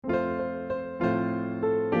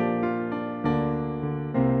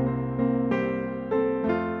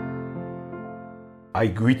I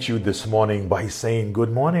greet you this morning by saying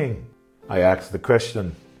good morning. I ask the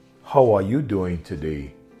question, how are you doing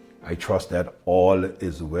today? I trust that all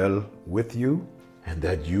is well with you and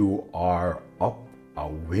that you are up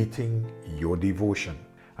awaiting your devotion.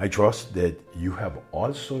 I trust that you have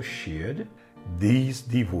also shared these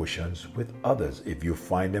devotions with others. If you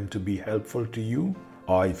find them to be helpful to you,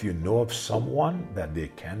 or if you know of someone that they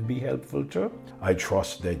can be helpful to, I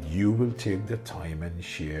trust that you will take the time and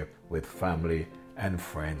share with family and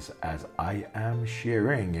friends as I am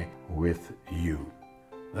sharing with you.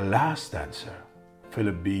 The last answer,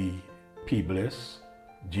 Philip B. Peebles,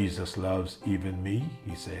 Jesus loves even me.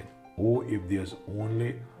 He said, oh, if there's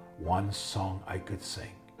only one song I could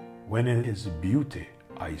sing, when in his beauty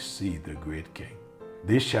I see the great King.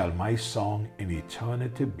 This shall my song in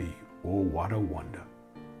eternity be. Oh, what a wonder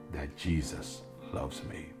that Jesus loves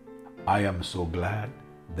me. I am so glad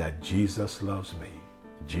that Jesus loves me.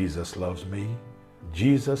 Jesus loves me.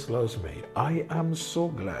 Jesus loves me. I am so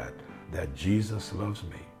glad that Jesus loves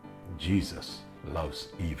me. Jesus loves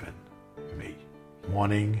even me.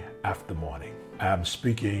 Morning after morning, I am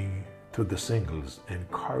speaking to the singles,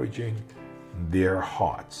 encouraging their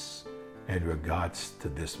hearts in regards to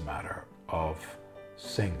this matter of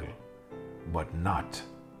single, but not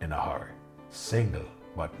in a hurry. Single,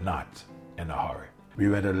 but not in a hurry. We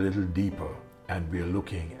went a little deeper and we're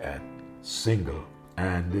looking at single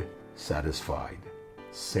and satisfied.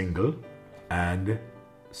 Single and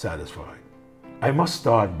satisfied. I must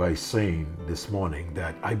start by saying this morning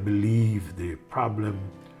that I believe the problem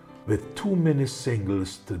with too many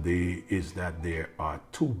singles today is that they are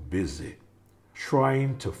too busy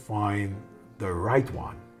trying to find the right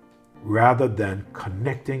one rather than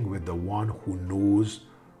connecting with the one who knows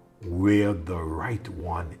where the right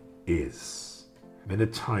one is. Many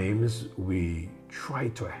times we try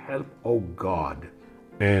to help out God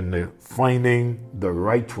in finding the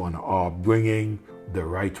right one or bringing the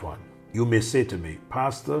right one. You may say to me,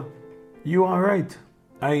 Pastor, you are right.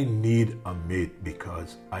 I need a mate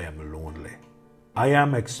because I am lonely. I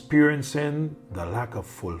am experiencing the lack of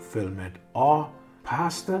fulfillment. Or,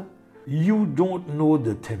 Pastor, you don't know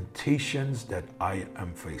the temptations that I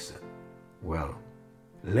am facing. Well,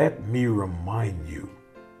 let me remind you,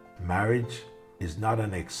 marriage is not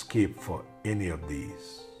an escape for any of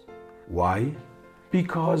these. Why?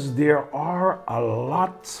 Because there are a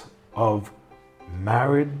lot of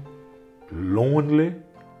married, lonely,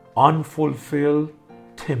 unfulfilled,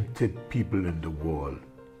 tempted people in the world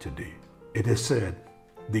today. It is said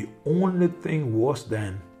the only thing worse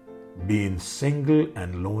than being single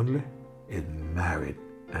and lonely is married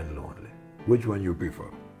and lonely. Which one you prefer?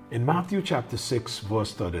 In Matthew chapter 6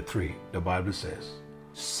 verse 33, the Bible says,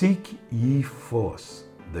 seek ye first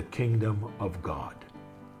the kingdom of God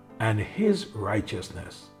and his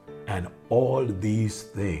righteousness, and all these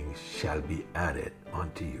things shall be added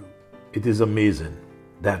unto you. It is amazing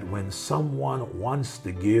that when someone wants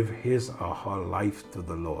to give his or her life to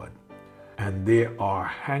the Lord and they are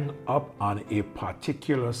hung up on a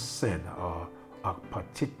particular sin or a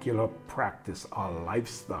particular practice or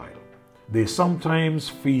lifestyle, they sometimes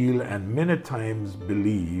feel and many times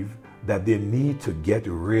believe that they need to get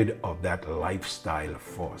rid of that lifestyle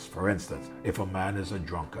first. For instance, if a man is a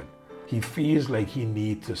drunkard, he feels like he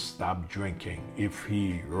needs to stop drinking. If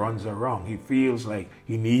he runs around, he feels like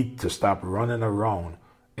he needs to stop running around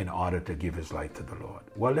in order to give his life to the Lord.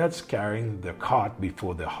 Well, that's carrying the cart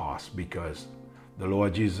before the horse, because the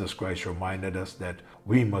Lord Jesus Christ reminded us that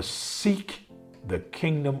we must seek the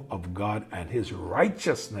kingdom of God and his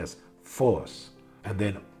righteousness first. And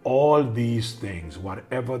then all these things,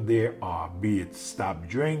 whatever they are, be it stop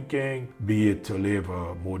drinking, be it to live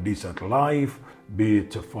a more decent life, be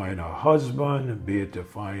it to find a husband, be it to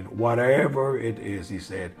find whatever it is, he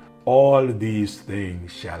said, all these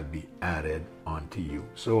things shall be added unto you.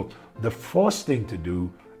 So the first thing to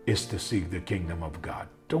do is to seek the kingdom of God.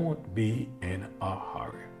 Don't be in a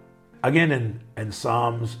hurry. Again in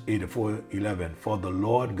Psalms 84:11, for the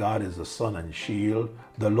Lord God is the sun and shield.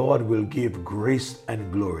 The Lord will give grace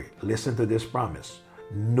and glory. Listen to this promise.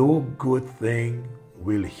 No good thing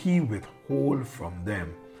will he withhold from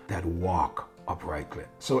them that walk uprightly.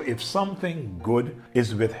 So if something good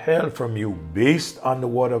is withheld from you based on the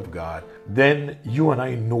word of God, then you and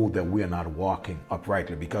I know that we are not walking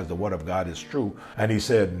uprightly, because the word of God is true. And he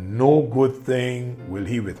said, no good thing will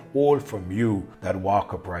he withhold from you that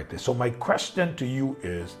walk uprightly. So my question to you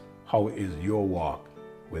is, how is your walk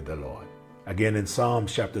with the Lord? Again in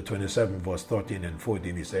Psalms chapter 27 verse 13 and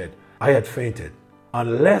 14, he said, I had fainted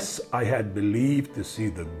unless I had believed to see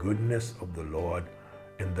the goodness of the Lord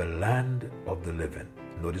in the land of the living.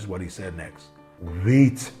 Notice what he said next.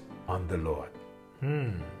 Wait on the Lord.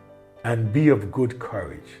 And be of good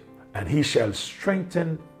courage, and he shall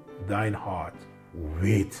strengthen thine heart.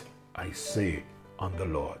 Wait, I say, on the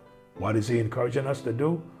Lord. What is he encouraging us to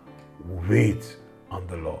do? Wait on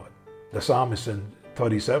the Lord. The psalmist in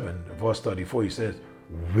 37, verse 34, he says,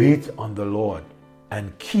 wait on the Lord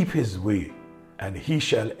and keep his way, and he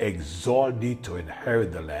shall exalt thee to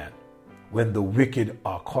inherit the land. When the wicked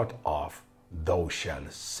are cut off, thou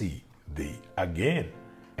shalt see thee. Again,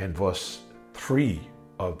 in verse 3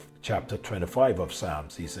 of chapter 25 of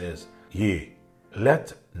Psalms, he says, yea,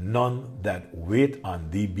 let none that wait on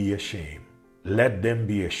thee be ashamed. Let them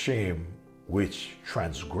be ashamed which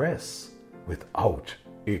transgress without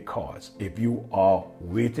a cause. If you are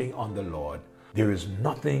waiting on the Lord, there is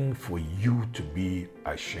nothing for you to be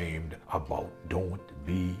ashamed about. Don't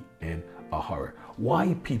be in a hurry.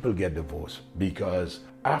 Why people get divorced? Because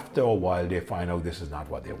after a while they find out this is not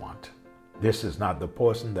what they want. This is not the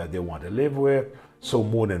person that they want to live with. So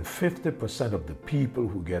more than 50% of the people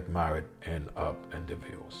who get married end up in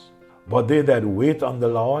divorce. But they that wait on the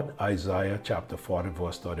Lord, Isaiah chapter 40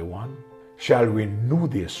 verse 31, shall renew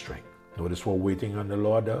their strength. Notice what waiting on the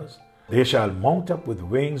Lord does. They shall mount up with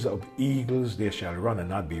wings of eagles. They shall run and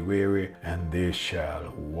not be weary, and they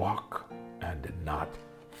shall walk and not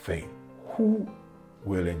faint. Who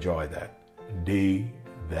will enjoy that? They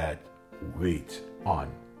that wait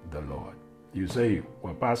on the Lord. You say,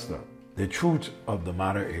 well, Pastor, the truth of the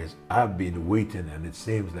matter is I've been waiting and it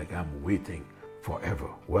seems like I'm waiting forever.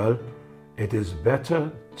 Well, it is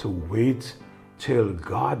better to wait till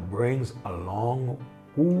God brings along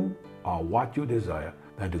who or what you desire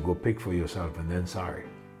than to go pick for yourself and then sorry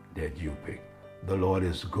that you pick. The Lord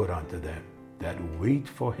is good unto them that wait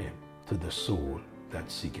for him, to the soul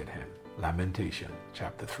that seeketh him. Lamentation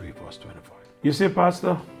chapter 3 verse 25. You say,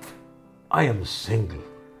 Pastor, I am single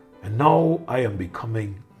and now I am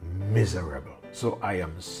becoming miserable. So I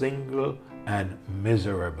am single and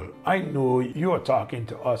miserable. I know you are talking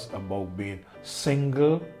to us about being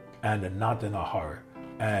single and not in a hurry,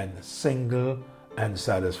 and single and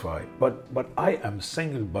satisfied. But I am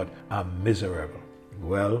single, but I'm miserable.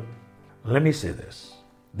 Well, let me say this.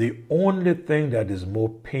 The only thing that is more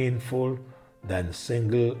painful than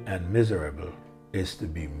single and miserable is to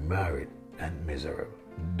be married and miserable.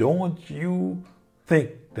 Don't you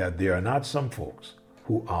think that there are not some folks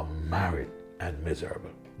who are married and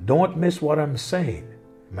miserable? Don't miss what I'm saying.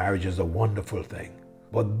 Marriage is a wonderful thing.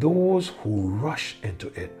 But those who rush into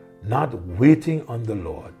it, not waiting on the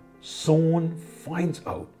Lord, soon finds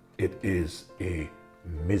out it is a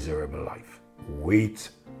miserable life. Wait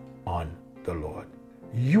on the Lord.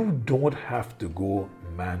 You don't have to go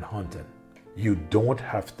man hunting. You don't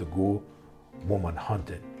have to go woman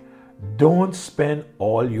hunting. Don't spend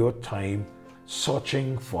all your time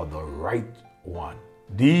searching for the right one.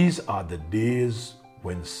 These are the days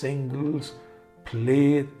when singles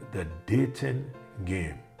play the dating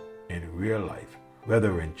game in real life,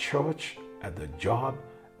 whether in church, at the job,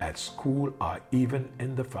 at school, or even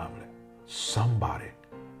in the family. Somebody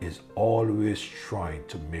is always trying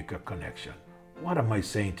to make a connection. What am I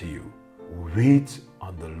saying to you? Wait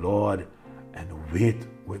on the Lord and wait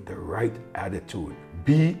with the right attitude.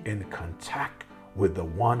 Be in contact with the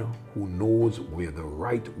one who knows where the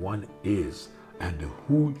right one is and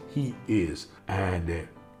who he is, and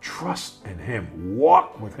trust in him,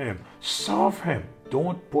 walk with him, serve him.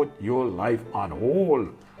 Don't put your life on hold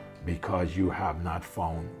because you have not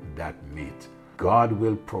found that mate. God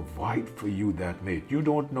will provide for you that mate. You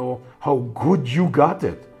don't know how good you got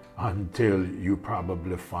it until you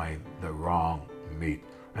probably find the wrong mate,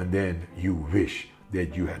 and then you wish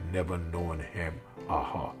that you had never known him or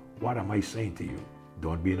her. What am I saying to you?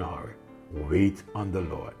 Don't be in a hurry. Wait on the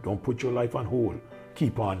Lord. Don't put your life on hold.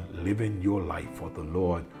 Keep on living your life for the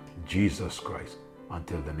Lord Jesus Christ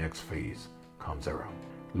until the next phase comes around.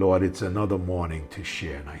 Lord, it's another morning to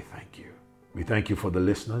share, and I thank you. We thank you for the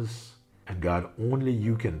listeners, and God, only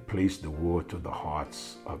you can place the word to the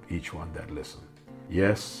hearts of each one that listens.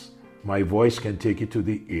 Yes, my voice can take it to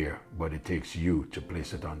the ear, but it takes you to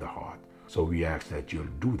place it on the heart. So we ask that you'll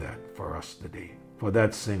do that for us today. For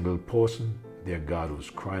that single person, dear God, who's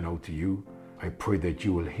crying out to you, I pray that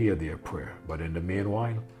you will hear their prayer. But in the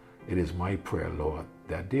meanwhile, it is my prayer, Lord,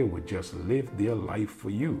 that they would just live their life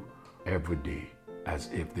for you every day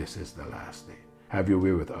as if this is the last day. Have your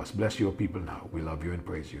way with us. Bless your people now. We love you and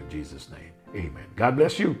praise you in Jesus' name. Amen. God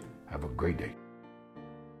bless you. Have a great day.